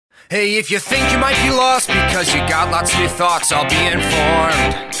Hey, if you think you might be lost because you got lots of new thoughts, I'll be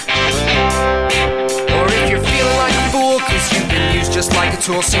informed. Or if you're feeling like a fool because you've been used just like a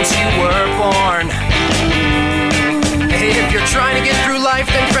tool since you were born. Hey, if you're trying to get through life,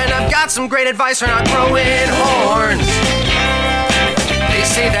 then friend, I've got some great advice for not growing horns. They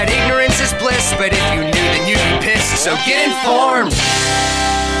say that ignorance is bliss, but if you knew, then you'd be pissed, so get informed.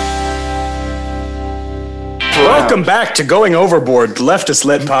 Welcome back to Going Overboard, the Leftist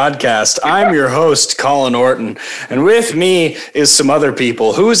Lit podcast. I'm your host, Colin Orton, and with me is some other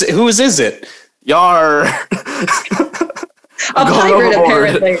people. Whose is it? Yar. A pirate,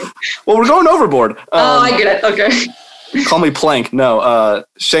 apparently. Well, we're going overboard. I get it. Okay. Call me Plank. No,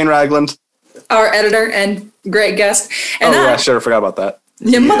 Shane Ragland. Our editor and great guest. And yeah, sure. Forgot about that.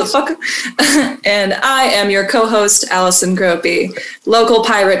 Yeah, motherfucker. And I am your co-host, Allison Gropey, local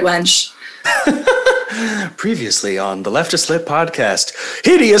pirate wench. Previously on the Leftist Lit podcast,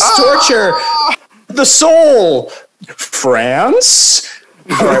 hideous torture, the soul, France.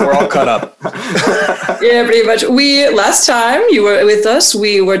 All right, we're all caught up. Yeah, pretty much. Last time you were with us,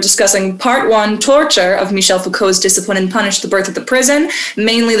 we were discussing part 1, torture of Michel Foucault's Discipline and Punish, The Birth of the Prison,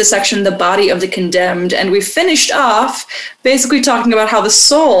 mainly the section, The Body of the Condemned. And we finished off basically talking about how the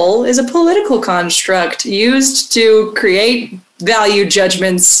soul is a political construct used to create value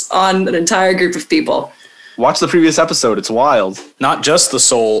judgments on an entire group of people. Watch the previous episode. It's wild. Not just the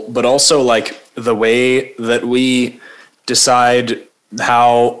soul, but also like the way that we decide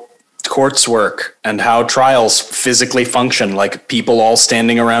how courts work and how trials physically function, like people all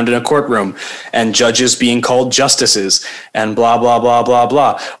standing around in a courtroom and judges being called justices and blah, blah, blah, blah,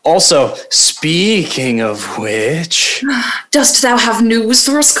 blah. Also, speaking of which... Dost thou have news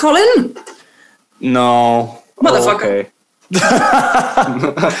for us, Colin? No. Motherfucker. Okay.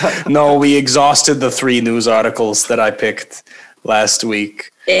 No, we exhausted the 3 news articles that I picked last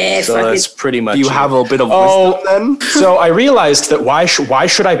week. So that's pretty much You have a bit of wisdom then? So I realized that why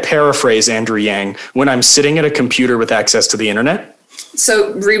should I paraphrase Andrew Yang when I'm sitting at a computer with access to the internet?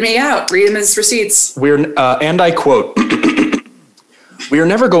 So read me out. Read him his receipts. And I quote, "We are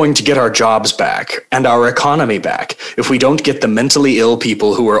never going to get our jobs back and our economy back if we don't get the mentally ill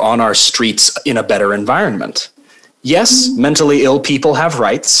people who are on our streets in a better environment. Yes, mentally ill people have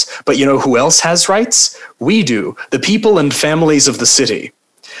rights, but you know who else has rights? We do, the people and families of the city.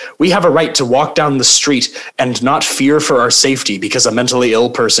 We have a right to walk down the street and not fear for our safety because a mentally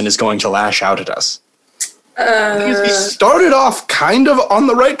ill person is going to lash out at us." He started off kind of on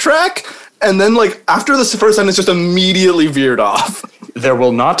the right track, and then like after the first sentence just immediately veered off. "There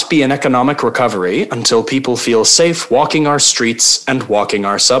will not be an economic recovery until people feel safe walking our streets and walking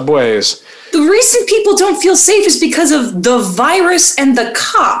our subways." The reason people don't feel safe is because of the virus and the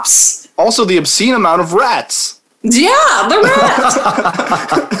cops. Also, the obscene amount of rats. Yeah, the rats.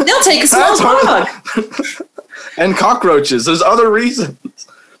 They'll take a small dog. And cockroaches. There's other reasons.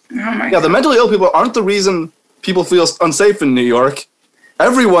 The mentally ill people aren't the reason people feel unsafe in New York.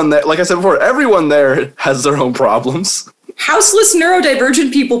 Everyone there, like I said before, everyone there has their own problems. Houseless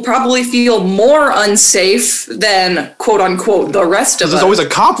neurodivergent people probably feel more unsafe than, quote unquote, the rest of us. There's always a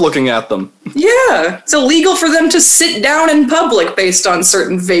cop looking at them. Yeah, it's illegal for them to sit down in public based on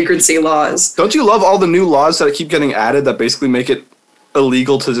certain vagrancy laws. Don't you love all the new laws that keep getting added that basically make it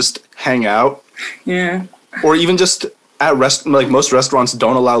illegal to just hang out? Yeah. Or even just at most restaurants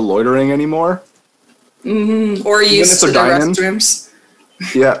don't allow loitering anymore. Mm-hmm. Or use the restrooms.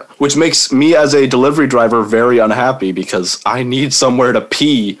 Yeah, which makes me as a delivery driver very unhappy because I need somewhere to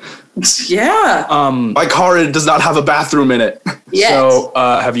pee. Yeah. My car does not have a bathroom in it. Yes. So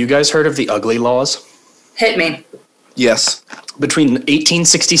have you guys heard of the ugly laws? Hit me. Yes. Between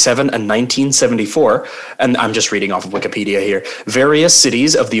 1867 and 1974, and I'm just reading off of Wikipedia here, various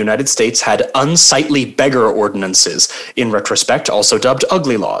cities of the United States had unsightly beggar ordinances, in retrospect also dubbed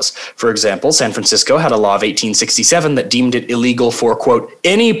ugly laws. For example, San Francisco had a law of 1867 that deemed it illegal for, quote,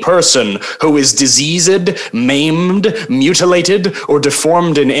 any person who is diseased, maimed, mutilated, or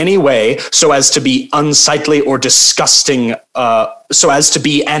deformed in any way so as to be unsightly or disgusting, so as to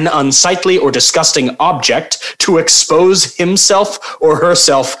be an unsightly or disgusting object to expose himself or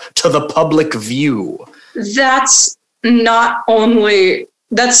herself to the public view. That's not only,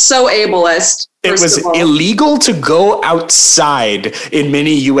 that's so ableist. It was illegal to go outside in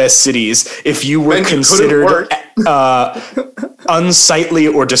many U.S. cities if you were considered unsightly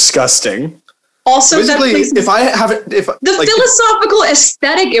or disgusting. Also, basically, the philosophical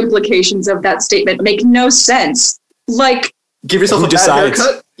aesthetic implications of that statement make no sense. Like, give yourself a bad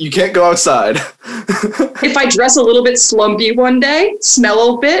haircut, you can't go outside. If I dress a little bit slumpy one day,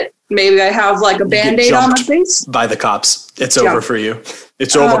 smell a bit, Maybe I have like a Band-Aid on my face. By the cops. It's Yeah. over for you.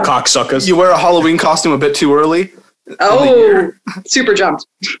 It's over, cocksuckers. You wear a Halloween costume a bit too early. Oh, super jumped.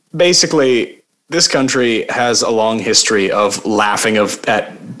 Basically, this country has a long history of laughing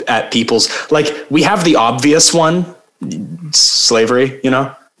at people's, like, we have the obvious one, slavery, you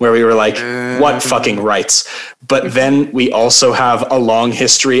know, where we were like, what fucking rights? But then we also have a long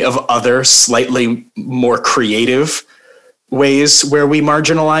history of other slightly more creative ways where we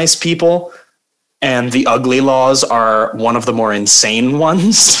marginalize people. And the ugly laws are one of the more insane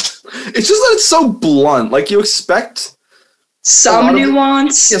ones. It's just that it's so blunt. Like, you expect Some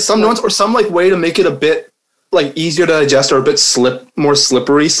nuance. some nuance or some like way to make it a bit like easier to digest or a bit more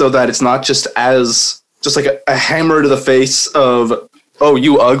slippery, so that it's not just like a hammer to the face of, oh,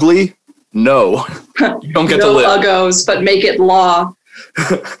 you ugly? No, you don't get to live. No uggos, but make it law.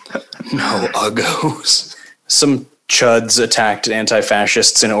 No uggos. Some chuds attacked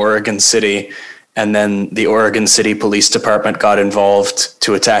anti-fascists in Oregon City, and then the Oregon City Police Department got involved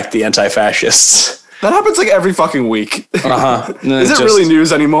to attack the anti-fascists. That happens like every fucking week. Uh-huh. Is it really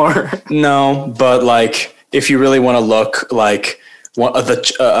news anymore? No, but like, if you really want to look, like,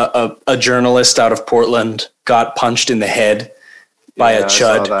 a journalist out of Portland got punched in the head by a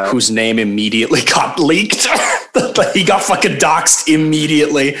chud whose name immediately got leaked. He got fucking doxxed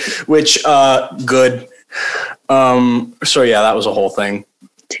immediately, which, good. So yeah, that was a whole thing.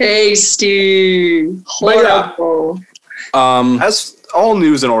 Tasty. Horrible. As all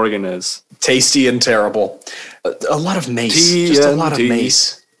news in Oregon is. Tasty and terrible. A lot of mace. Just a lot of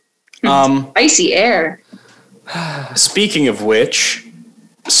mace. Spicy air. Speaking of which,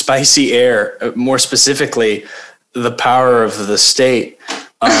 spicy air, more specifically, the power of the state.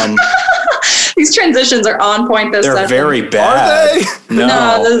 These transitions are on point this They're session. very bad. Are they?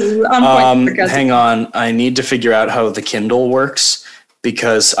 No. This is on point. Hang on. I need to figure out how the Kindle works,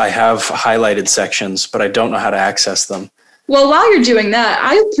 because I have highlighted sections, but I don't know how to access them. Well, while you're doing that,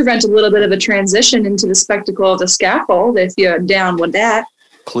 I'll prevent a little bit of a transition into the spectacle of the scaffold, if you're down with that.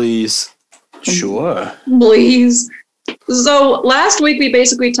 Please. Sure. Please. So last week we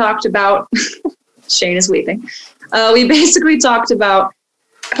basically talked about, Shane is weeping. We basically talked about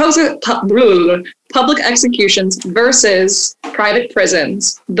public executions versus private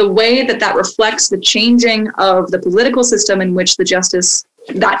prisons, the way that reflects the changing of the political system in which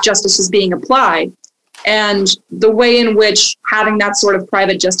that justice is being applied, and the way in which having that sort of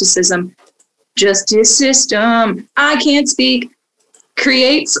private justice system, I can't speak,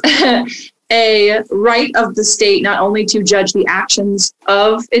 creates a right of the state not only to judge the actions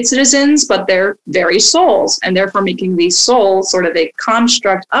of its citizens, but their very souls, and therefore making these souls sort of a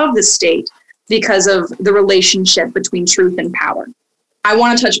construct of the state because of the relationship between truth and power. I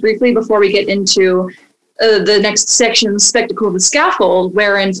want to touch briefly before we get into the next section, Spectacle of the Scaffold,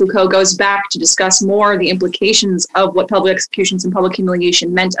 wherein Foucault goes back to discuss more the implications of what public executions and public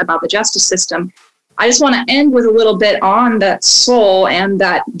humiliation meant about the justice system. I just want to end with a little bit on that soul and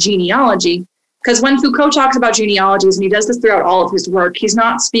that genealogy, because when Foucault talks about genealogies, and he does this throughout all of his work, he's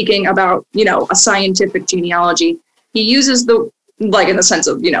not speaking about, a scientific genealogy. He uses in the sense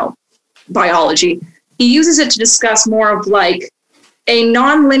of, biology. He uses it to discuss more of like a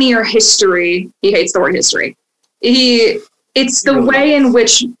nonlinear history. He hates the word history. It's the way in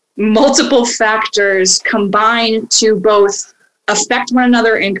which multiple factors combine to both affect one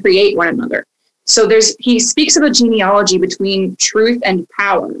another and create one another. So he speaks of a genealogy between truth and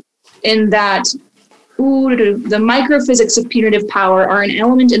power, in that the microphysics of punitive power are an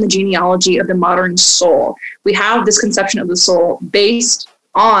element in the genealogy of the modern soul. We have this conception of the soul based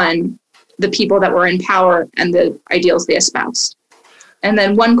on the people that were in power and the ideals they espoused. And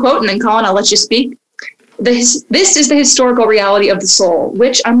then one quote, and then Colin, I'll let you speak. This is the historical reality of the soul,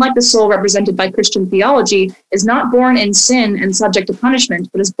 which, unlike the soul represented by Christian theology, is not born in sin and subject to punishment,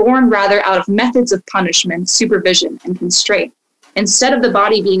 but is born rather out of methods of punishment, supervision, and constraint. Instead of the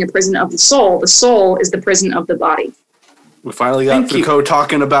body being a prison of the soul is the prison of the body. We finally got Foucault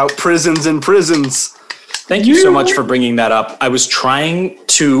talking about prisons and prisons. Thank you so much for bringing that up. I was trying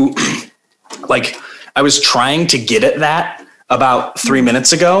to, get at that about 3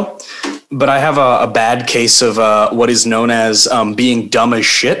 minutes ago, but I have a bad case of what is known as being dumb as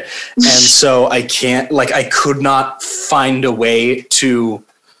shit. And so I could not find a way to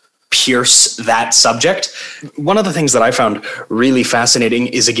pierce that subject. One of the things that I found really fascinating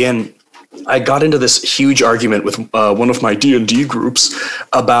is, again, I got into this huge argument with one of my D&D groups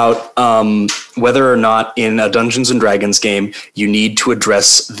about whether or not in a Dungeons & Dragons game you need to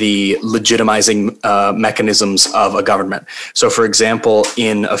address the legitimizing mechanisms of a government. So, for example,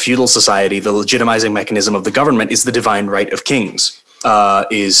 in a feudal society, the legitimizing mechanism of the government is the divine right of kings.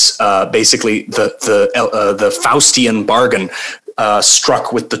 basically the Faustian bargain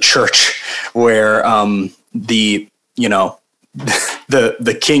struck with the church, where the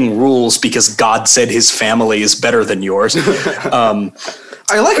king rules because God said his family is better than yours.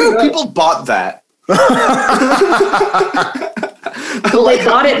 I like how people bought that. They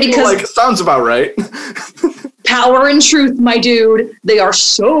bought it because sounds about right. Power and truth, my dude, they are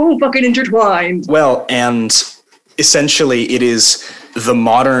so fucking intertwined. Well, and essentially it is the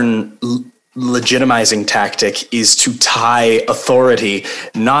modern legitimizing tactic is to tie authority,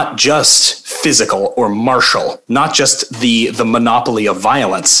 not just physical or martial, not just the monopoly of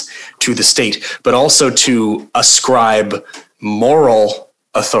violence to the state, but also to ascribe moral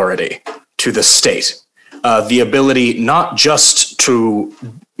authority to the state. The ability not just to,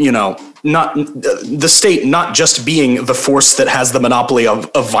 not the state not just being the force that has the monopoly of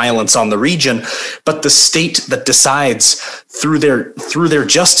violence on the region, but the state that decides through their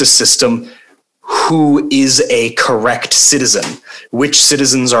justice system who is a correct citizen, which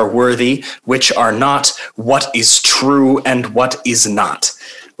citizens are worthy, which are not, what is true and what is not.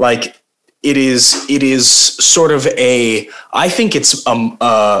 Like it is sort of I think it's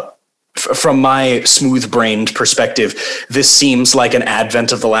from my smooth-brained perspective, this seems like an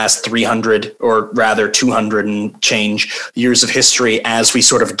advent of the last 300 or rather 200 and change years of history as we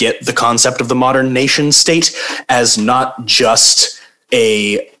sort of get the concept of the modern nation state as not just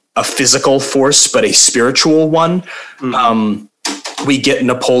a physical force, but a spiritual one. Mm-hmm. We get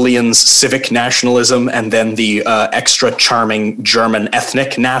Napoleon's civic nationalism and then the extra charming German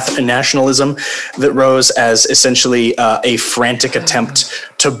ethnic nationalism that rose as essentially a frantic attempt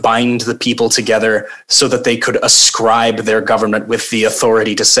to bind the people together so that they could ascribe their government with the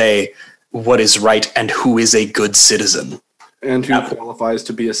authority to say what is right and who is a good citizen. And who qualifies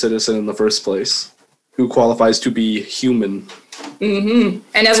to be a citizen in the first place. Who qualifies to be human. Mm-hmm.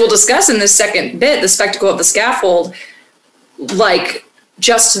 And as we'll discuss in this second bit, the spectacle of the scaffold, like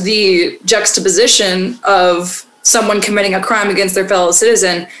just the juxtaposition of someone committing a crime against their fellow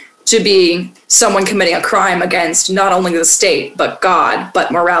citizen to be someone committing a crime against not only the state, but God,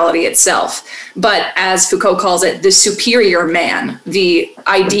 but morality itself. But as Foucault calls it, the superior man, the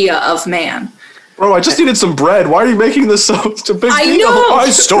idea of man. Bro, I just needed some bread. Why are you making this such a big deal? I know!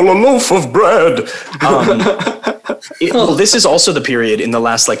 I stole a loaf of bread. Well, this is also the period in the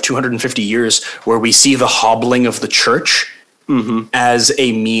last 250 years where we see the hobbling of the church as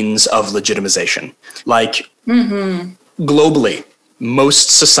a means of legitimization. Globally,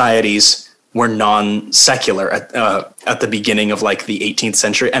 most societies were non-secular at the beginning of the 18th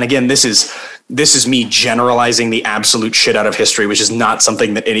century. And again, this is me generalizing the absolute shit out of history, which is not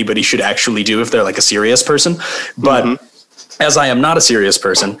something that anybody should actually do if they're a serious person. But as I am not a serious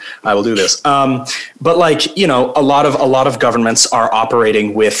person, I will do this. But a lot of governments are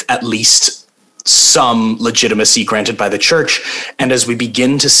operating with at least some legitimacy granted by the church. And as we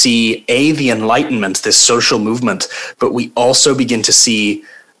begin to see the Enlightenment, this social movement, but we also begin to see,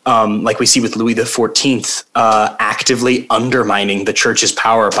 like we see with Louis XIV, actively undermining the church's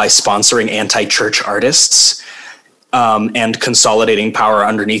power by sponsoring anti-church artists and consolidating power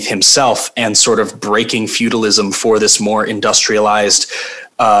underneath himself and sort of breaking feudalism for this more industrialized,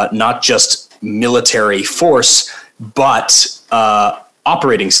 not just military force, but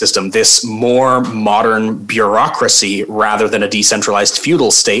operating system, this more modern bureaucracy rather than a decentralized feudal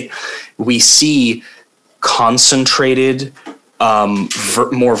state. We see concentrated,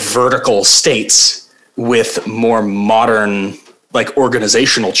 more vertical states with more modern,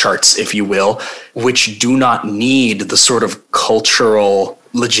 organizational charts, if you will, which do not need the sort of cultural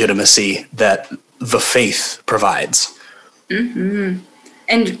legitimacy that the faith provides. Mm-hmm.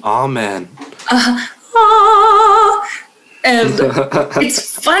 And amen. And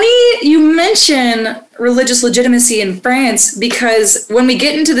it's funny you mention religious legitimacy in France, because when we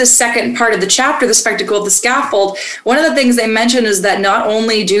get into the second part of the chapter, the spectacle of the scaffold, one of the things they mention is that not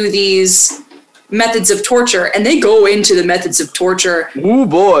only do these methods of torture, and they go into the methods of torture ooh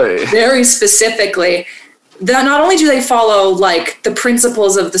boy, very specifically, that not only do they follow the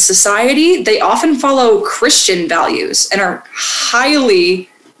principles of the society, they often follow Christian values and are highly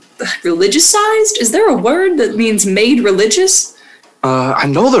religiousized? Is there a word that means made religious? I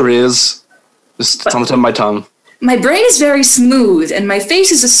know there is. Just on the tip of my tongue. My brain is very smooth and my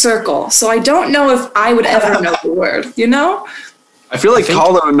face is a circle, so I don't know if I would ever know the word, I feel like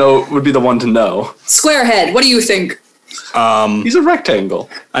Colin would be the one to know. Squarehead, what do you think? He's a rectangle.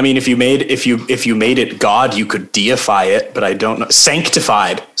 I mean, if you made it God, you could deify it, but I don't know.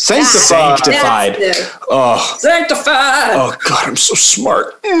 Sanctified. Sanctified. Oh, sanctified. Oh God, I'm so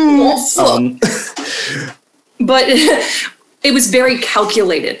smart. But it was very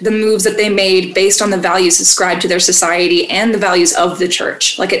calculated, the moves that they made based on the values ascribed to their society and the values of the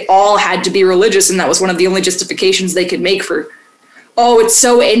church. Like, it all had to be religious, and that was one of the only justifications they could make for, oh, it's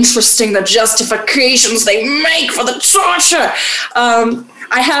so interesting, the justifications they make for the torture.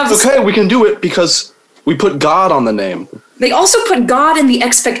 Okay, we can do it because we put God on the name. They also put God in the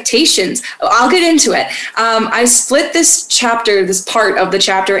expectations. I'll get into it. I split this part of the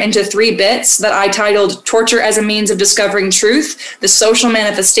chapter into 3 bits that I titled Torture as a Means of Discovering Truth, the Social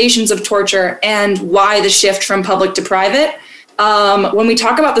Manifestations of Torture, and Why the Shift from Public to Private. When we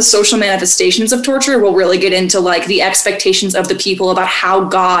talk about the social manifestations of torture, we'll really get into like the expectations of the people about how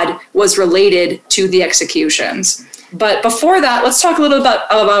God was related to the executions. But before that, let's talk a little bit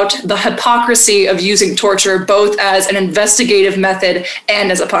about the hypocrisy of using torture both as an investigative method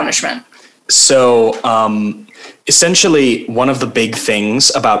and as a punishment. So essentially, one of the big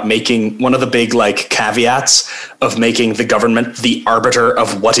things about one of the big like caveats of making the government the arbiter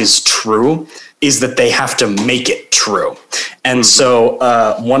of what is true is that they have to make it true. And so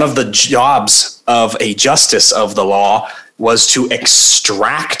one of the jobs of a justice of the law was to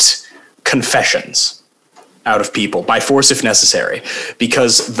extract confessions out of people by force if necessary,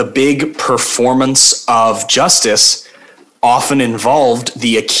 because the big performance of justice often involved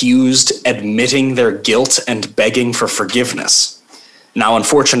the accused admitting their guilt and begging for forgiveness. Now,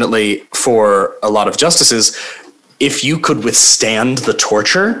 unfortunately for a lot of justices, if you could withstand the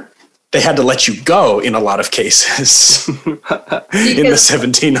torture, they had to let you go in a lot of cases in the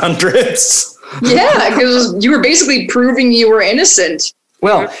 1700s. Yeah, because you were basically proving you were innocent.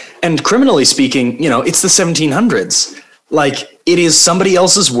 Well, and criminally speaking, it's the 1700s. Like, it is somebody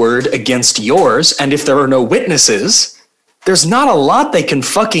else's word against yours, and if there are no witnesses, there's not a lot they can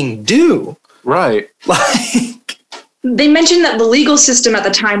fucking do. Right. Like, they mentioned that the legal system at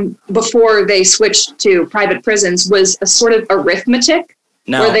the time before they switched to private prisons was a sort of arithmetic.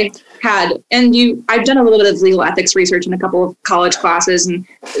 No. Where they had, I've done a little bit of legal ethics research in a couple of college classes, and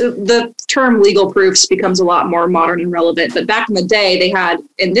the term legal proofs becomes a lot more modern and relevant. But back in the day,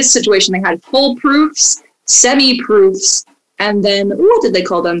 in this situation, they had full proofs, semi-proofs, and then, what did they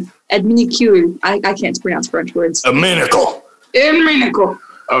call them? Adminicule. I can't pronounce French words. A miracle. Miracle.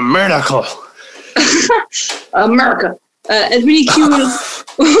 A miracle. America. Adminicule,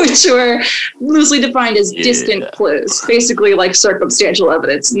 which were loosely defined as distant clues, basically like circumstantial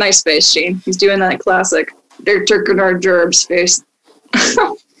evidence. Nice face, Shane. He's doing that classic "Der Türkener Gerbs" face.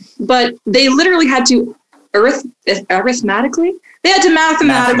 But they literally had to arithmetically. They had to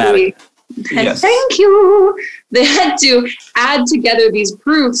mathematically. Yes. Thank you. They had to add together these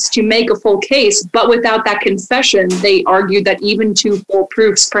proofs to make a full case, but without that confession, they argued that even 2 full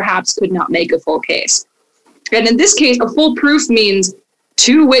proofs perhaps could not make a full case. And in this case, a full proof means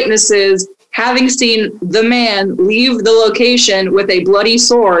 2 witnesses having seen the man leave the location with a bloody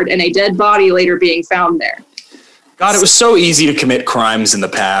sword and a dead body later being found there. God, it was so easy to commit crimes in the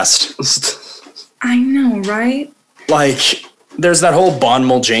past. I know, right? Like, there's that whole Bon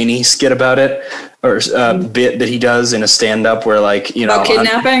Muljaney skit about it, or bit that he does in a stand-up where, like, about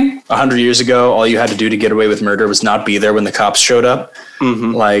kidnapping? 100 years ago, all you had to do to get away with murder was not be there when the cops showed up.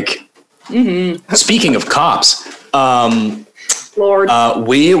 Mm-hmm. Like... Mm-hmm. Speaking of cops, Lord,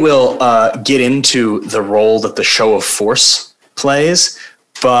 we will get into the role that the show of force plays,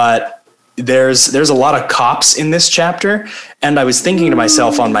 but there's a lot of cops in this chapter, and I was thinking to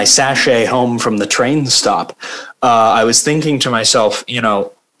myself on my sachet home from the train stop, I was thinking to myself,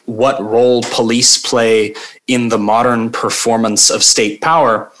 what role police play in the modern performance of state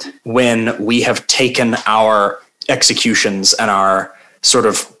power when we have taken our executions and our sort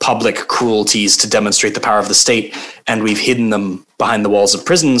of public cruelties to demonstrate the power of the state, and we've hidden them behind the walls of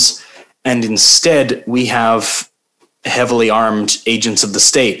prisons, and instead we have heavily armed agents of the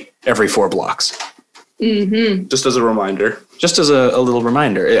state every 4 blocks. Mm-hmm. Just as a reminder. Just as a little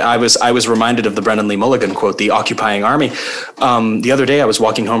reminder. I was reminded of the Brendan Lee Mulligan quote, the occupying army. The other day I was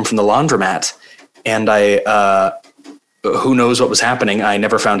walking home from the laundromat, and who knows what was happening. I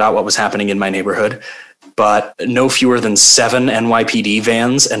never found out what was happening in my neighborhood. But no fewer than 7 NYPD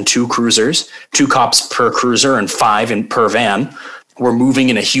vans and 2 cruisers, 2 cops per cruiser and 5 per van, were moving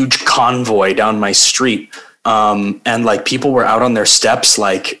in a huge convoy down my street. And like people were out on their steps,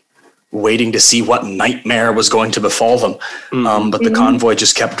 like waiting to see what nightmare was going to befall them. But the convoy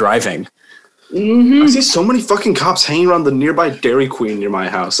just kept driving. I see so many fucking cops hanging around the nearby Dairy Queen near my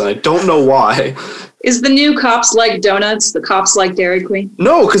house, and I don't know why. Is the new cops like donuts? The cops like Dairy Queen?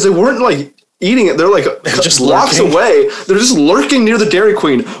 No, because they weren't like eating it. They're like just blocks lurking away. They're just lurking near the Dairy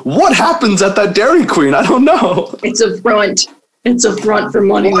Queen. What happens at that Dairy Queen? I don't know. It's a front. It's a front for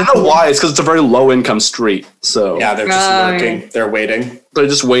money. Well, I know why. It's because it's a very low-income street. So Yeah, they're just working. They're waiting. they're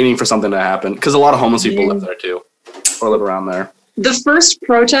just waiting for something to happen. Because a lot of homeless people live there too, or live around there. The first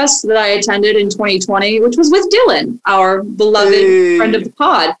protest that I attended in 2020, which was with Dylan, our beloved friend of the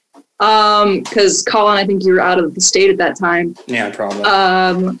pod. Because Colin, I think you were out of the state at that time. Yeah,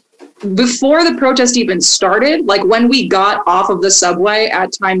 probably. Before the protest even started, like when we got off of the subway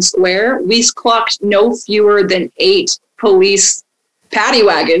at Times Square, we clocked no fewer than 8 police paddy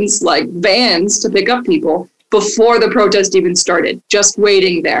wagons, like vans, to pick up people before the protest even started, just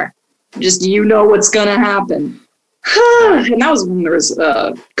waiting there. Just, you know what's gonna happen. And that was when there was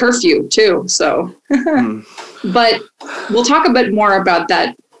a curfew too, so. But we'll talk a bit more about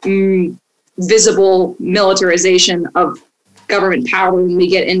that visible militarization of government power when we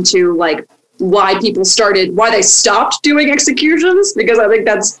get into like why they stopped doing executions, because I think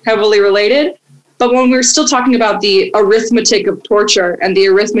that's heavily related. But when we're still talking about the arithmetic of torture and the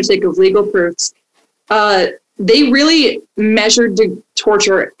arithmetic of legal proofs, they really measured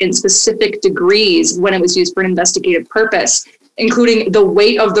torture in specific degrees when it was used for an investigative purpose, including the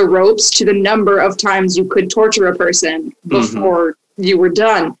weight of the ropes to the number of times you could torture a person before you were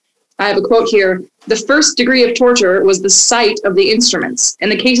done. I have a quote here. The first degree of torture was the sight of the instruments. In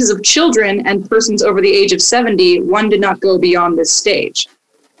the cases of children and persons over the age of 70, one did not go beyond this stage.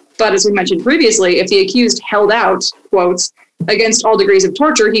 But as we mentioned previously, if the accused held out, quotes, against all degrees of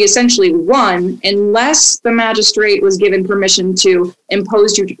torture, he essentially won unless the magistrate was given permission to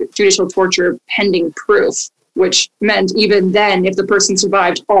impose judicial torture pending proof, which meant even then, if the person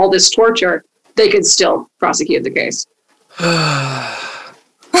survived all this torture, they could still prosecute the case.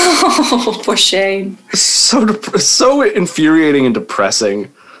 Oh, poor Shane. So infuriating and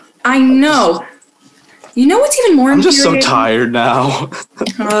depressing. I know. You know what's even more infuriating? I'm just so tired now.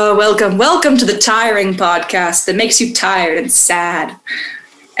 Oh, welcome to the tiring podcast that makes you tired and sad.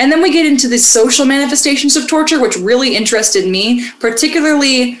 And then we get into the social manifestations of torture, which really interested me,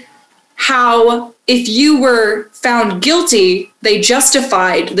 particularly how if you were found guilty, they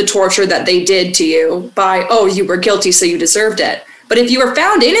justified the torture that they did to you by, oh, you were guilty, so you deserved it. But if you were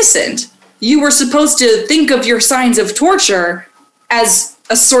found innocent, you were supposed to think of your signs of torture as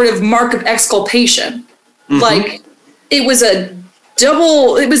a sort of mark of exculpation. Like, it was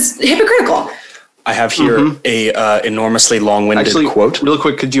hypocritical. I have here a enormously long-winded quote. Real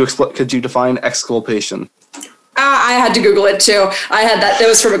quick, could you define exculpation? I had to Google it too. I had that. That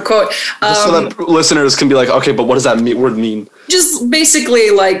was from a quote. Just so that listeners can be like, okay, but what does that word mean? Just basically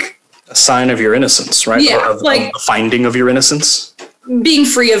like a sign of your innocence, right? Yeah, of the finding of your innocence. Being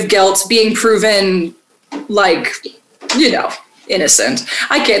free of guilt, being proven, like, you know, innocent.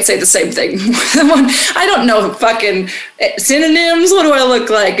 I can't say the same thing. I don't know fucking synonyms. What do I look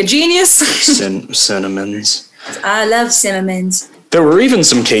like? A genius? Cinnamons. I love cinnamons. There were even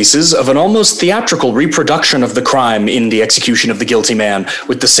some cases of an almost theatrical reproduction of the crime in the execution of the guilty man,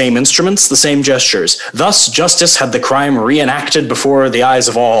 with the same instruments, the same gestures. Thus, justice had the crime reenacted before the eyes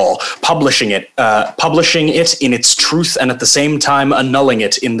of all, publishing it in its truth and at the same time annulling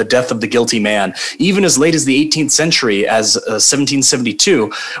it in the death of the guilty man. Even as late as the 18th century, as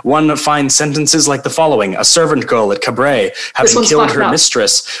 1772, one finds sentences like the following. A servant girl at Cabray, having killed her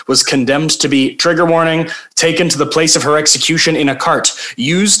mistress, was condemned to be, trigger warning, taken to the place of her execution in a cart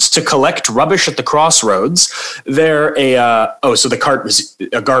used to collect rubbish at the crossroads. So the cart was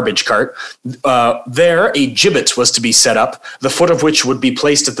a garbage cart. There, a gibbet was to be set up, the foot of which would be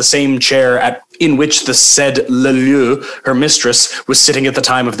placed at the same chair in which the said Leleu, her mistress, was sitting at the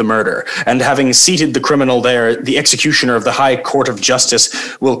time of the murder. And having seated the criminal there, the executioner of the High Court of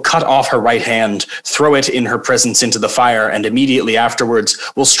Justice will cut off her right hand, throw it in her presence into the fire, and immediately afterwards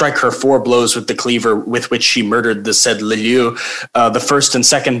will strike her 4 blows with the cleaver with which she murdered the said Leleu, the first and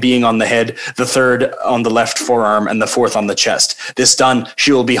second being on the head, the third on the left forearm, and the fourth on the chest. This done,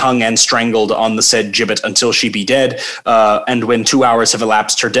 she will be hung and strangled on the said gibbet until she be dead, and when 2 hours have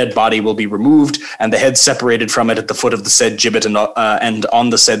elapsed, her dead body will be removed, and the head separated from it at the foot of the said gibbet and on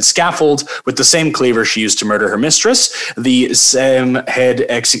the said scaffold with the same cleaver she used to murder her mistress, the same head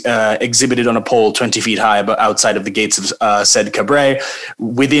exhibited on a pole 20 feet high outside of the gates of said Cabray,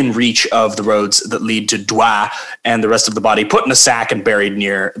 within reach of the roads that lead to Douai, and the rest of the body put in a sack and buried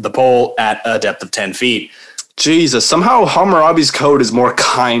near the pole at a depth of 10 feet. Jesus, somehow Hammurabi's code is more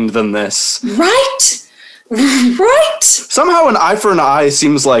kind than this. Right? Somehow an eye for an eye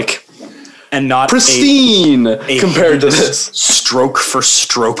seems like and not pristine compared to this stroke for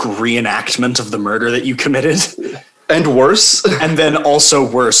stroke reenactment of the murder that you committed. And worse. And then also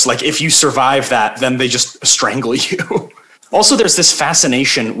worse. Like if you survive that, then they just strangle you. Also, there's this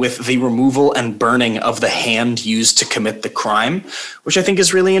fascination with the removal and burning of the hand used to commit the crime, which I think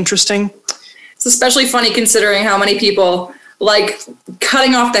is really interesting. It's especially funny considering how many people, like,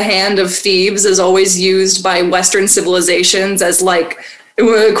 cutting off the hand of thieves is always used by Western civilizations as, like,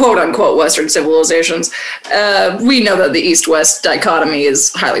 quote unquote Western civilizations. We know that the East-West dichotomy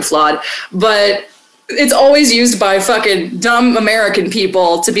is highly flawed, but it's always used by fucking dumb American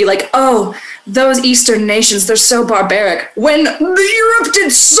people to be like, oh, those Eastern nations, they're so barbaric, when the Europe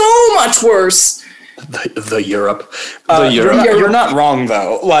did so much worse. The Europe. You're not wrong,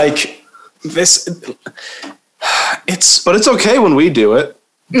 though. Like, this... But it's okay when we do it.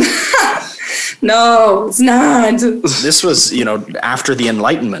 No, it's not. This was, after the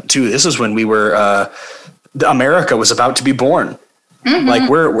Enlightenment, too. This is when we were... America was about to be born. Mm-hmm. Like,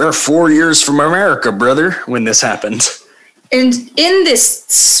 we're 4 years from America, brother, when this happened. And in this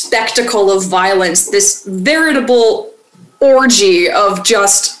spectacle of violence, this veritable orgy of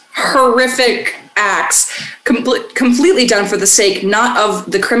just horrific acts, completely done for the sake not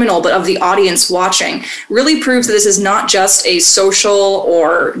of the criminal, but of the audience watching, really proves that this is not just a social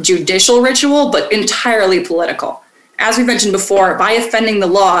or judicial ritual, but entirely political. As we mentioned before, by offending the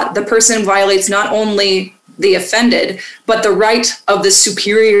law, the person violates not only the offended, but the right of the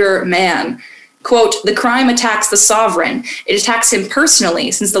superior man. Quote, the crime attacks the sovereign. It attacks him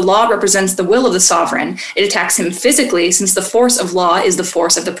personally, since the law represents the will of the sovereign. It attacks him physically, since the force of law is the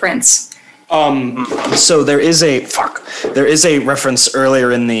force of the prince. So there is a reference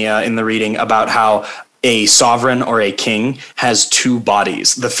earlier in the reading about how a sovereign or a king has two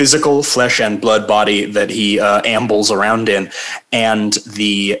bodies, the physical flesh and blood body that he ambles around in, and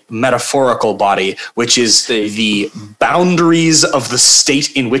the metaphorical body, which is the boundaries of the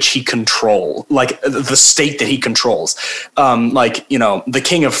state in which he controls, like the state that he controls. The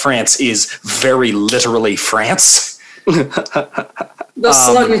King of France is very literally France. The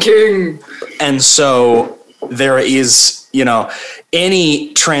Sun King. And so there is,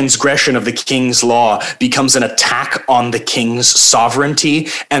 any transgression of the king's law becomes an attack on the king's sovereignty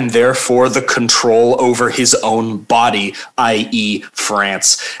and therefore the control over his own body, i.e.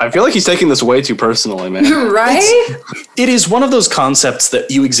 France. I feel like he's taking this way too personally, man. Right? It is one of those concepts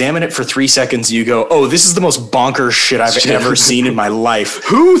that you examine it for 3 seconds, you go, oh, this is the most bonkers shit I've ever seen in my life.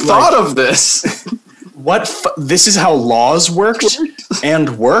 Who thought of this? This is how laws worked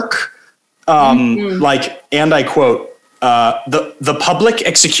and work. And I quote, the public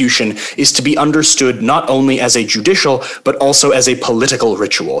execution is to be understood not only as a judicial, but also as a political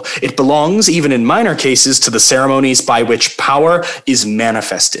ritual. It belongs, even in minor cases, to the ceremonies by which power is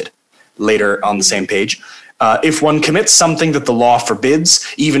manifested. Later on the same page. If one commits something that the law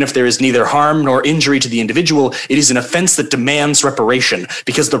forbids, even if there is neither harm nor injury to the individual, it is an offense that demands reparation,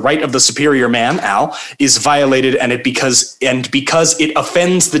 because the right of the superior man, Al, is violated, because it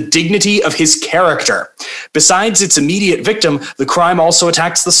offends the dignity of his character. Besides its immediate victim, the crime also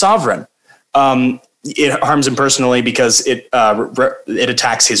attacks the sovereign. It harms him personally because it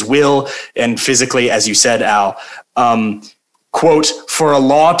attacks his will, and physically, as you said, Al. Quote, for a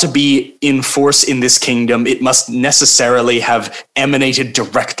law to be in force in this kingdom, it must necessarily have emanated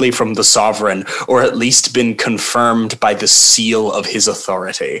directly from the sovereign, or at least been confirmed by the seal of his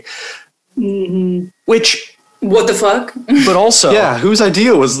authority. Mm-hmm. Which... What the fuck? But also... Yeah, whose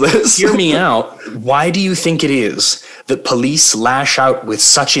idea was this? Hear me out. Why do you think it is that police lash out with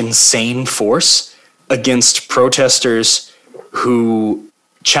such insane force against protesters who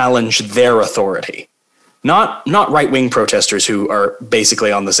challenge their authority? Not right-wing protesters who are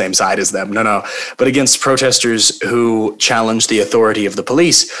basically on the same side as them, no, but against protesters who challenge the authority of the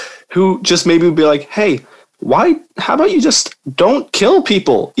police. Who just maybe be like, hey, how about you just don't kill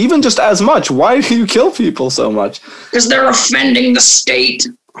people, even just as much? Why do you kill people so much? Because they're offending the state.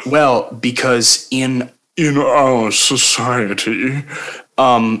 Well, because in our society,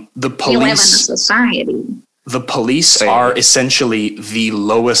 the police... You live in a society. The police are essentially the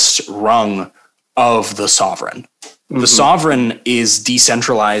lowest rung of the sovereign. Mm-hmm. The sovereign is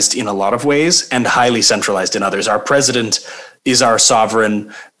decentralized in a lot of ways and highly centralized in others. Our president is our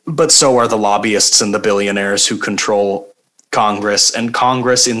sovereign, but so are the lobbyists and the billionaires who control Congress, and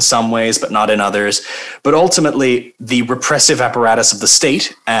Congress in some ways, but not in others. But ultimately, the repressive apparatus of the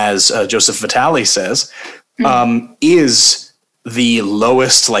state, as Joseph Vitale says, is the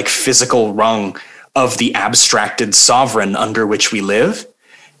lowest, physical rung of the abstracted sovereign under which we live.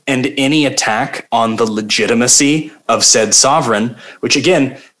 And any attack on the legitimacy of said sovereign, which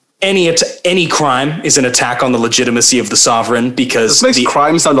again, any crime is an attack on the legitimacy of the sovereign, because this makes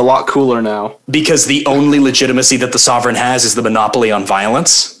crime sound a lot cooler now. Because the only legitimacy that the sovereign has is the monopoly on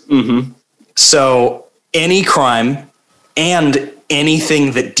violence. Mm-hmm. So any crime and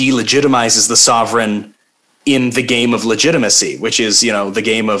anything that delegitimizes the sovereign in the game of legitimacy, which is, the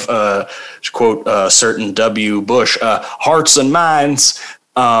game of, quote, certain W. Bush, hearts and minds,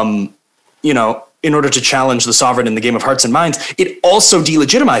 in order to challenge the sovereign in the game of hearts and minds, it also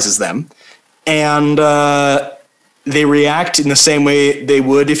delegitimizes them. And they react in the same way they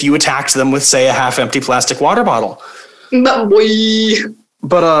would if you attacked them with, say, a half-empty plastic water bottle. But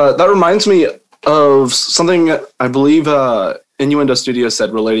that reminds me of something I believe Innuendo Studios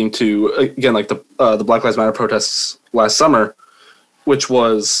said relating to, again, like the Black Lives Matter protests last summer, which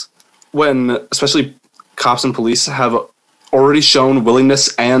was when especially cops and police have already shown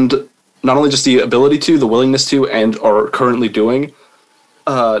willingness, and not only just the ability to, the willingness to, and are currently doing,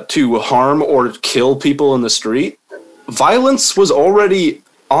 to harm or kill people in the street. Violence was already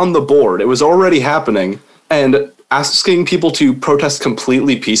on the board. It was already happening. And asking people to protest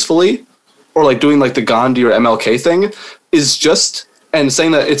completely peacefully, or like doing like the Gandhi or MLK thing, is just, and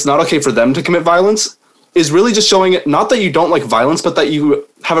saying that it's not okay for them to commit violence, is really just showing it, not that you don't like violence, but that you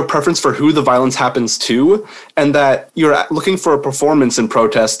have a preference for who the violence happens to, and that you're looking for a performance in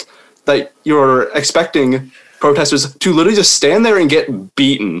protest, that you're expecting protesters to literally just stand there and get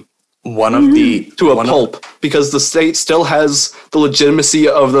beaten to a pulp, because the state still has the legitimacy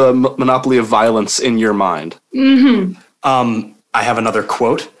of the monopoly of violence in your mind. I have another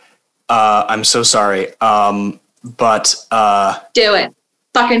quote. I'm so sorry, but do it.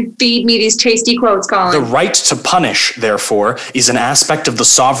 Fucking feed me these tasty quotes, Colin. The right to punish, therefore, is an aspect of the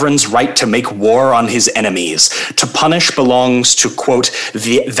sovereign's right to make war on his enemies. To punish belongs to, quote,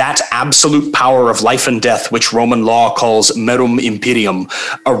 that absolute power of life and death which Roman law calls merum imperium,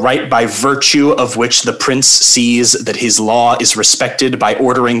 a right by virtue of which the prince sees that his law is respected by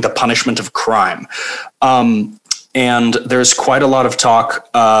ordering the punishment of crime. And there's quite a lot of talk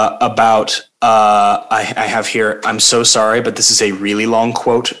about, I have here, I'm so sorry, but this is a really long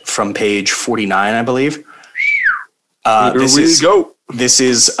quote from page 49, I believe. This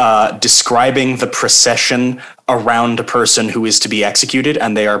is describing the procession around a person who is to be executed,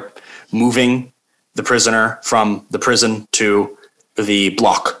 and they are moving the prisoner from the prison to the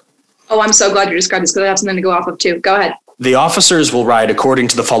block. Oh, I'm so glad you described this, because I have something to go off of too. Go ahead. The officers will ride according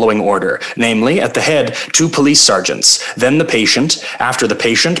to the following order, namely, at the head, 2 police sergeants, then the patient. After the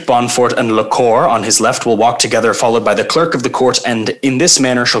patient, Bonfort and Lecour on his left will walk together, followed by the clerk of the court, and in this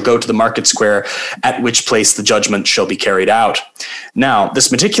manner shall go to the market square, at which place the judgment shall be carried out. Now,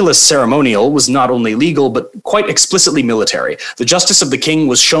 this meticulous ceremonial was not only legal, but quite explicitly military. The justice of the king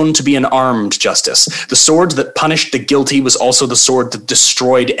was shown to be an armed justice. The sword that punished the guilty was also the sword that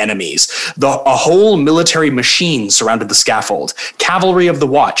destroyed enemies. A whole military machine surrounded the scaffold. Cavalry of the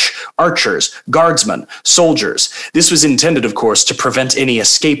watch, archers, guardsmen, soldiers. This was intended, of course, to prevent any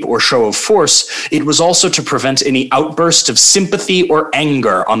escape or show of force. It was also to prevent any outburst of sympathy or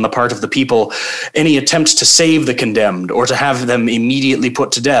anger on the part of the people, any attempt to save the condemned or to have them immediately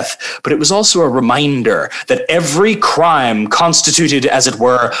put to death. But it was also a reminder that every crime constituted, as it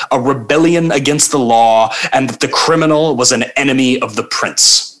were, a rebellion against the law, and that the criminal was an enemy of the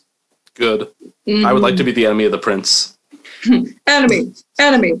prince. Good. I would like to be the enemy of the prince. Enemy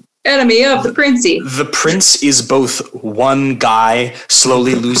of the princey. The prince is both one guy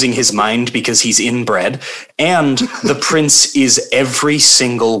slowly losing his mind because he's inbred, and the prince is every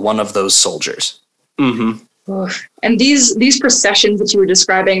single one of those soldiers. And these processions that you were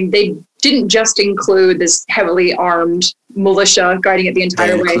describing, they didn't just include this heavily armed militia guiding it the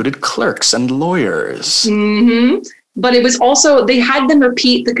entire way. They included clerks and lawyers. But it was also, they had them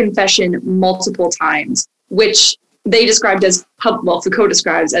repeat the confession multiple times, which they described as, Foucault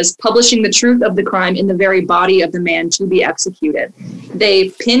describes as publishing the truth of the crime in the very body of the man to be executed.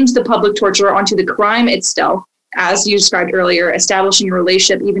 They pinned the public torture onto the crime itself, as you described earlier, establishing a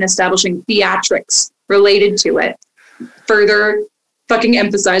relationship, even establishing theatrics related to it. Further fucking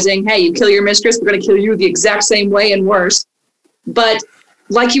emphasizing, hey, you kill your mistress, we're going to kill you the exact same way and worse. But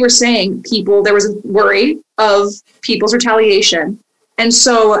like you were saying, there was a worry of people's retaliation. And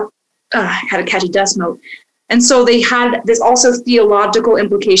so, I had to catch a death note. And so they had this also theological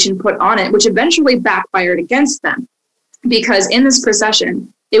implication put on it, which eventually backfired against them. Because in this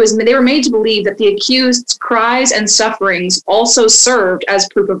procession, they were made to believe that the accused's cries and sufferings also served as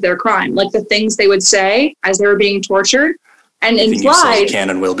proof of their crime. Like the things they would say as they were being tortured, and implied can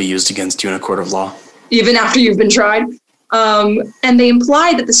and will be used against you in a court of law. Even after you've been tried. And they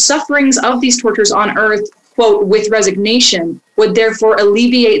implied that the sufferings of these tortures on earth, quote, with resignation, would therefore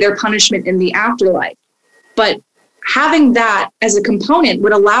alleviate their punishment in the afterlife. But having that as a component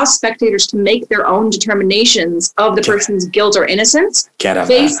would allow spectators to make their own determinations of the person's guilt or innocence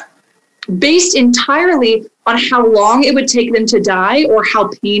based entirely on how long it would take them to die or how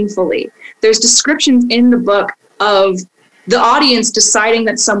painfully. There's descriptions in the book of the audience deciding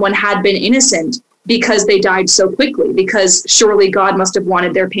that someone had been innocent because they died so quickly, because surely God must have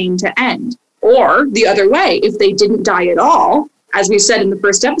wanted their pain to end. Or the other way, if they didn't die at all, as we said in the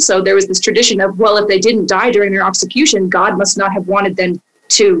first episode, there was this tradition of, well, if they didn't die during their execution, God must not have wanted them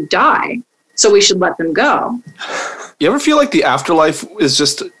to die, so we should let them go. You ever feel like the afterlife is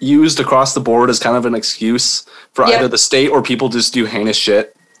just used across the board as kind of an excuse for either the state or people just do heinous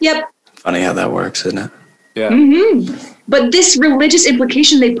shit? Yep. Funny how that works, isn't it? Yeah. Mm-hmm. But this religious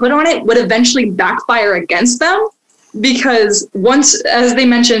implication they put on it would eventually backfire against them, because once, as they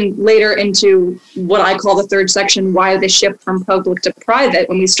mentioned later into what I call the third section, why the shift from public to private,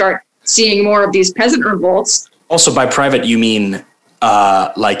 when we start seeing more of these peasant revolts. Also, by private, you mean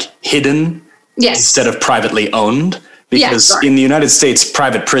like hidden instead of privately owned? Because in the United States,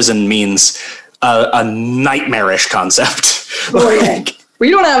 private prison means a nightmarish concept. We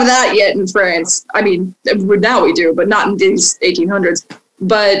don't have that yet in France. I mean, now we do, but not in these 1800s.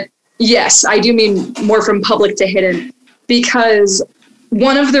 But yes, I do mean more from public to hidden, because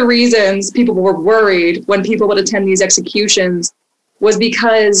one of the reasons people were worried when people would attend these executions was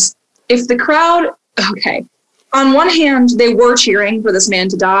because if the crowd, on one hand, they were cheering for this man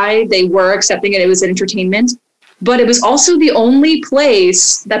to die. They were accepting it. It was an entertainment. But it was also the only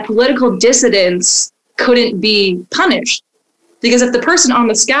place that political dissidents couldn't be punished. Because if the person on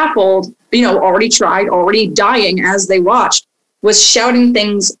the scaffold, already tried, already dying as they watched, was shouting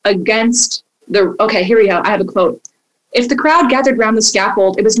things against here we go, I have a quote. If the crowd gathered round the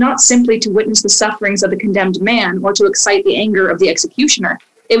scaffold, it was not simply to witness the sufferings of the condemned man or to excite the anger of the executioner.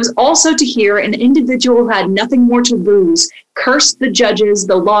 It was also to hear an individual who had nothing more to lose curse the judges,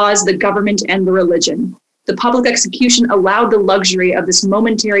 the laws, the government, and the religion. The public execution allowed the luxury of this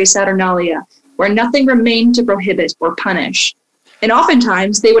momentary saturnalia, where nothing remained to prohibit or punish. And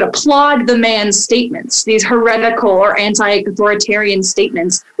oftentimes, they would applaud the man's statements. These heretical or anti-authoritarian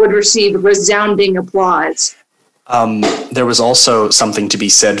statements would receive resounding applause. There was also something to be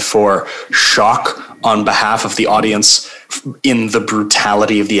said for shock on behalf of the audience in the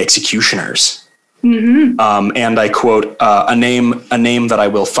brutality of the executioners. Mm-hmm. And I quote a name that I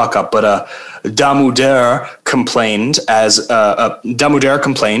will fuck up, but Damodar complained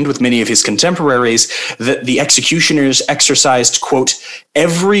with many of his contemporaries that the executioners exercised, quote,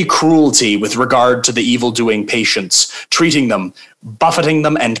 every cruelty with regard to the evil-doing patients, treating them, buffeting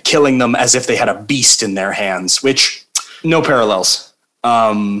them, and killing them as if they had a beast in their hands, which no parallels.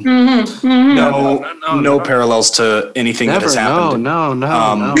 No parallels to anything that has happened.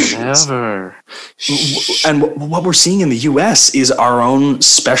 Never. And what we're seeing in the US is our own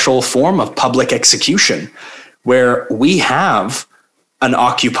special form of public execution, where we have an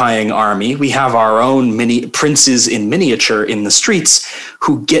occupying army. We have our own mini princes in miniature in the streets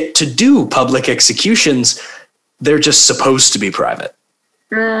who get to do public executions. They're just supposed to be private.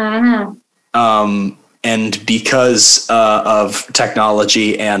 And because of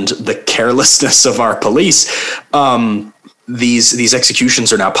technology and the carelessness of our police, these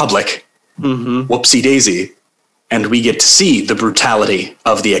executions are now public. Mm-hmm. Whoopsie daisy. And we get to see the brutality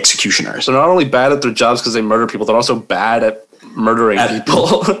of the executioners. They're not only bad at their jobs because they murder people, they're also bad at murdering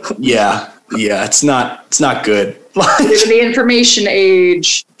people. Yeah, it's not good. Live in the information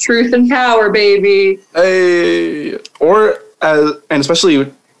age. Truth and power, baby. And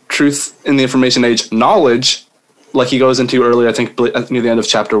especially truth in the information age, knowledge, like he goes into earlier, I think near the end of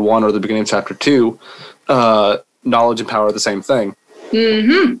chapter 1 or the beginning of chapter 2, knowledge and power are the same thing.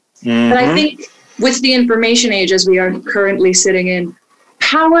 Mm-hmm. But I think with the information age as we are currently sitting in,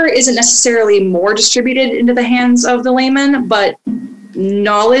 power isn't necessarily more distributed into the hands of the layman, but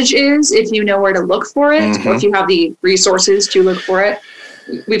knowledge is, if you know where to look for it, or if you have the resources to look for it.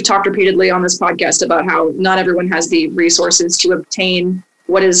 We've talked repeatedly on this podcast about how not everyone has the resources to obtain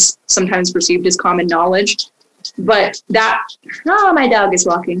what is sometimes perceived as common knowledge. But my dog is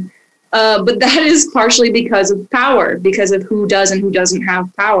walking. But that is partially because of power, because of who does and who doesn't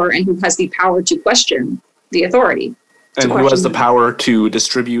have power and who has the power to question the authority. And who has the power to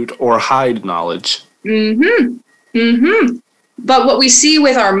distribute or hide knowledge. But what we see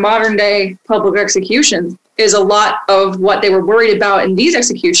with our modern day public executions is a lot of what they were worried about in these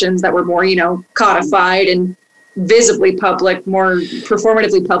executions that were more, codified and visibly public, more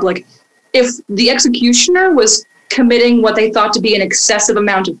performatively public. If the executioner was committing what they thought to be an excessive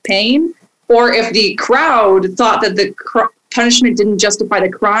amount of pain, or if the crowd thought that the punishment didn't justify the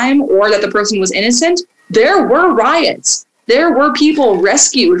crime or that the person was innocent, there were riots. There were people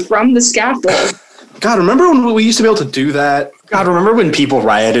rescued from the scaffold. God, remember when we used to be able to do that? God, remember when people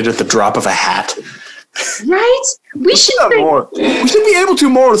rioted at the drop of a hat? Right? We should Yeah, more. We should be able to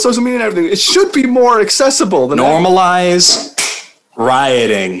more with social media and everything. It should be more accessible than Normalize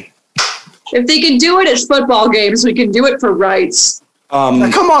rioting. If they can do it at football games, we can do it for rights. Come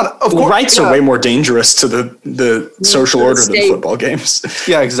on, of course. Rights are way more dangerous to the social order than football games.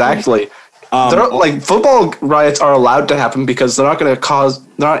 Yeah, exactly. Like football riots are allowed to happen because they're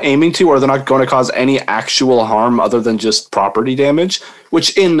not aiming to, or they're not going to cause any actual harm other than just property damage.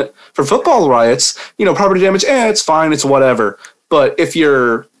 Which for football riots, property damage, it's fine, it's whatever. But if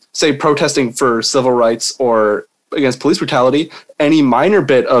you're, say, protesting for civil rights or against police brutality, any minor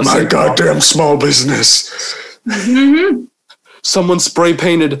bit of goddamn small business. Mm-hmm. Someone spray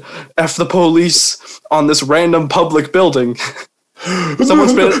painted "F the police" on this random public building. Will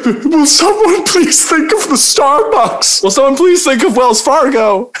someone please think of the Starbucks? Will someone please think of Wells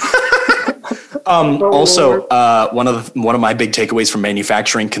Fargo? Also, one of my big takeaways from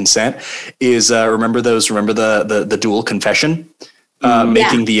manufacturing consent is remember the dual confession,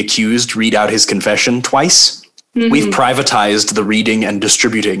 making the accused read out his confession twice. Mm-hmm. We've privatized the reading and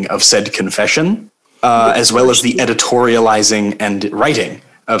distributing of said confession, as well as the editorializing and writing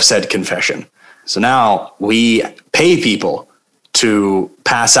of said confession. So now we pay people to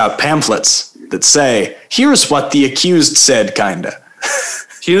pass out pamphlets that say, here's what the accused said, kinda.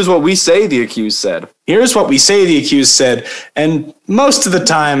 Here's what we say the accused said. Here's what we say the accused said. And most of the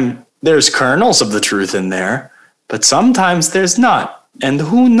time, there's kernels of the truth in there, but sometimes there's not. And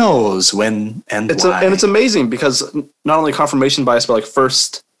who knows when and why. And it's amazing because not only confirmation bias, but like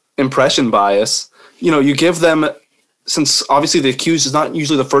first impression bias, you give them, since obviously the accused is not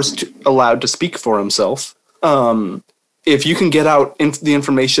usually the first allowed to speak for himself. If you can get out the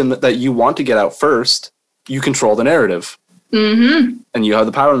information that you want to get out first, you control the narrative. Mm-hmm. And you have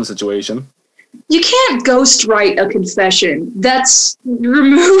the power in the situation. You can't ghostwrite a confession. That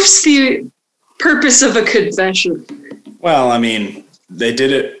removes the purpose of a confession. Well, I mean, they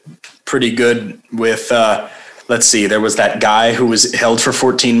did it pretty good with, let's see, there was that guy who was held for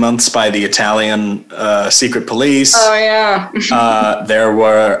 14 months by the Italian secret police. Oh, yeah. There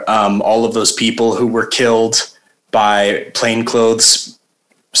were all of those people who were killed by plainclothes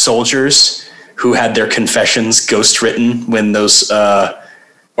soldiers who had their confessions ghostwritten when those,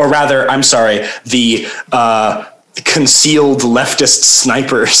 or rather, I'm sorry, the concealed leftist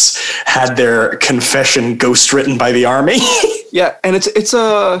snipers had their confession ghostwritten by the army. Yeah, and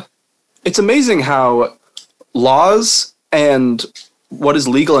it's amazing how laws and what is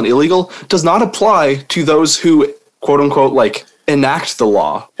legal and illegal does not apply to those who, quote unquote, like enact the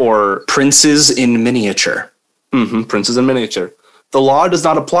law or princes in miniature. Mm-hmm, princes in miniature. The law does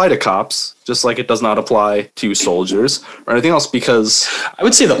not apply to cops, just like it does not apply to soldiers or anything else, because I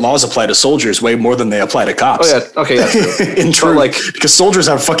would say that laws apply to soldiers way more than they apply to cops. Oh yeah, okay, that's true. In truth, because soldiers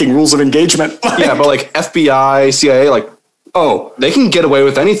have fucking rules of engagement. Yeah, but like FBI, CIA, they can get away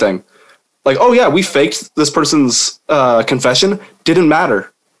with anything. Like, oh yeah, we faked this person's confession. Didn't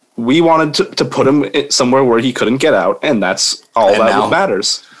matter. We wanted to put him somewhere where he couldn't get out, and that's all that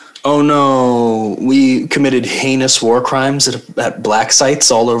matters. Oh no, we committed heinous war crimes at black sites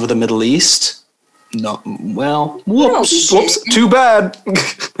all over the Middle East. No, well, whoops, too bad.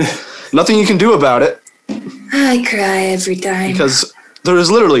 Nothing you can do about it. I cry every time. Because there is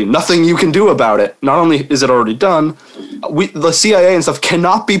literally nothing you can do about it. Not only is it already done, the CIA and stuff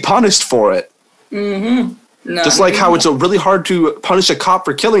cannot be punished for it. Mm-hmm. No, just like how it's really hard to punish a cop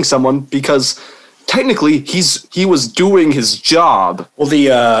for killing someone because technically he was doing his job. Well,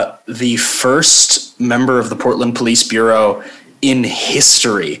 the first member of the Portland Police Bureau in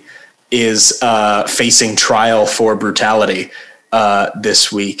history is facing trial for brutality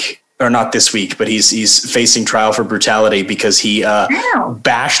this week. Or not this week, but he's facing trial for brutality because he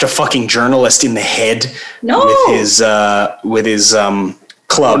bashed a fucking journalist in the head with his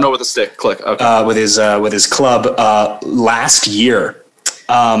club. Oh no, with a stick. Click. Okay. With his club last year.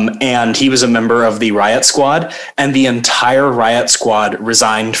 And he was a member of the riot squad, and the entire riot squad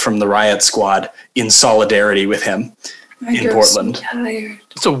resigned from the riot squad in solidarity with him in Portland. So tired.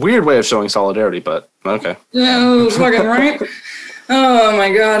 It's a weird way of showing solidarity, but okay. No, fucking right. Oh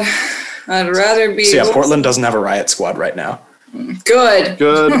my god. I'd rather be. So yeah, Portland doesn't have a riot squad right now. Good.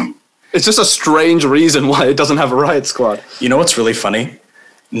 It's just a strange reason why it doesn't have a riot squad. You know what's really funny?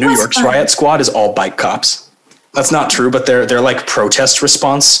 New York's riot squad is all bike cops. That's not true, but they're like protest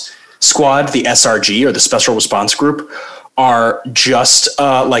response squad, the SRG or the Special Response Group, are just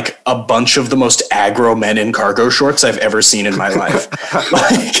like a bunch of the most aggro men in cargo shorts I've ever seen in my life.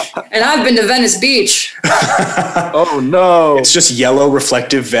 And I've been to Venice Beach. Oh no. It's just yellow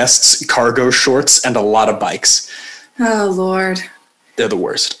reflective vests, cargo shorts, and a lot of bikes. Oh Lord. They're the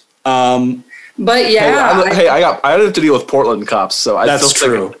worst. My But yeah. Hey, I have to deal with Portland cops, so I That's still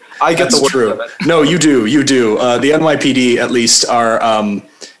true. think I get the true. No, you do. The NYPD at least are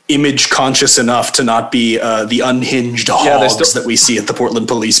image conscious enough to not be the unhinged hogs that we see at the Portland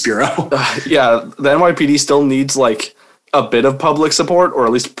Police Bureau. Yeah, the NYPD still needs like a bit of public support, or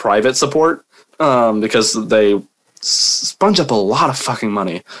at least private support, because they sponge up a lot of fucking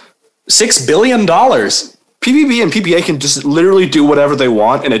money. $6 billion. PBB and PPA can just literally do whatever they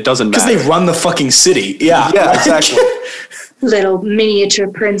want, and it doesn't matter. Because they run the fucking city. Yeah, exactly. Little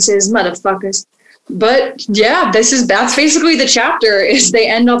miniature princes, motherfuckers. But yeah, that's basically the chapter. Is they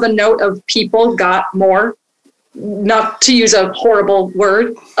end on the note of people got more, not to use a horrible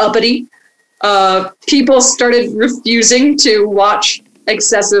word, uppity. People started refusing to watch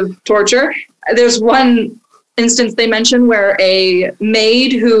excessive torture. There's one instance they mentioned where a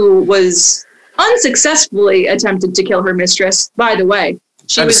maid who was unsuccessfully attempted to kill her mistress. By the way,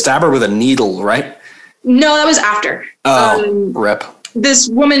 she was stab her with a needle, right? No, that was after. Rip. This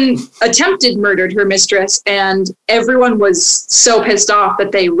woman murdered her mistress, and everyone was so pissed off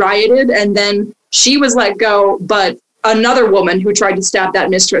that they rioted, and then she was let go, but another woman who tried to stab that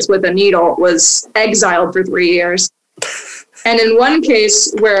mistress with a needle was exiled for 3 years. And in one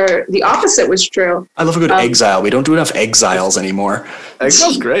case where the opposite was true. I love a good exile. We don't do enough exiles anymore.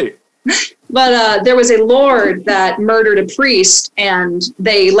 Exile's great. But there was a lord that murdered a priest, and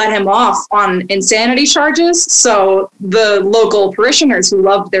they let him off on insanity charges. So the local parishioners who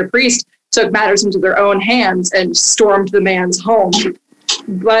loved their priest took matters into their own hands and stormed the man's home.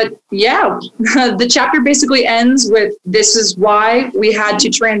 But yeah, the chapter basically ends with, this is why we had to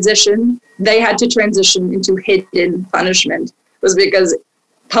transition. They had to transition into hidden punishment. It was because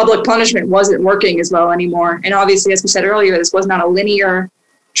public punishment wasn't working as well anymore. And obviously, as we said earlier, this was not a linear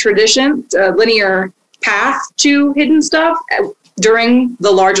tradition, a linear path to hidden stuff. During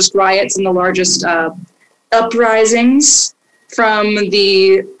the largest riots and the largest uprisings from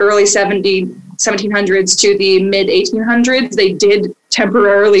the early 1700s to the mid 1800s, they did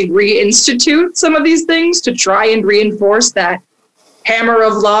temporarily reinstitute some of these things to try and reinforce that hammer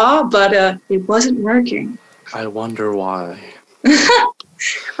of law, but it wasn't working. I wonder why.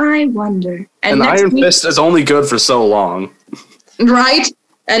 I wonder. And Iron Fist is only good for so long. Right?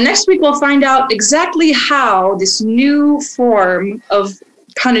 And next week we'll find out exactly how this new form of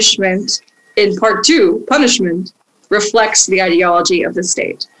punishment in part 2, punishment, reflects the ideology of the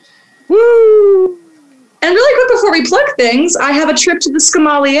state. Woo! And really quick before we plug things, I have a trip to the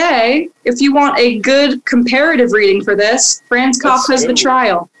Scamalier. If you want a good comparative reading for this, Franz Kafka's The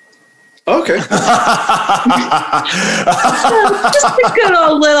Trial. Okay. Just a good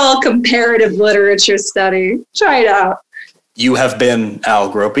old little comparative literature study. Try it out. You have been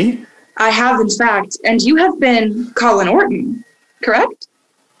Al Gropey. I have, in fact. And you have been Colin Orton, correct?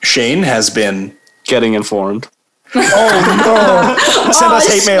 Shane has been Getting Informed. Oh, no. Send us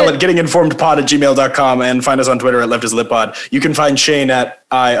hate mail at gettinginformedpod@gmail.com and find us on Twitter at leftislippod. You can find Shane at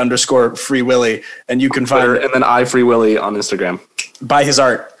I_freewilly, and you can find Twitter, and then iFreeWilly on Instagram. Buy his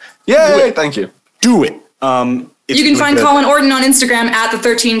art. Yay! Thank you. Do it. You can find Colin Orton on Instagram at the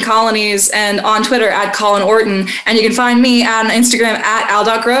 13 Colonies and on Twitter at Colin Orton. And you can find me on Instagram at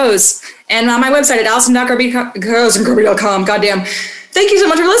al.grows and on my website at allison.grows and groby.com. Goddamn. Thank you so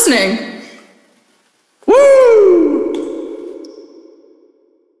much for listening. Woo!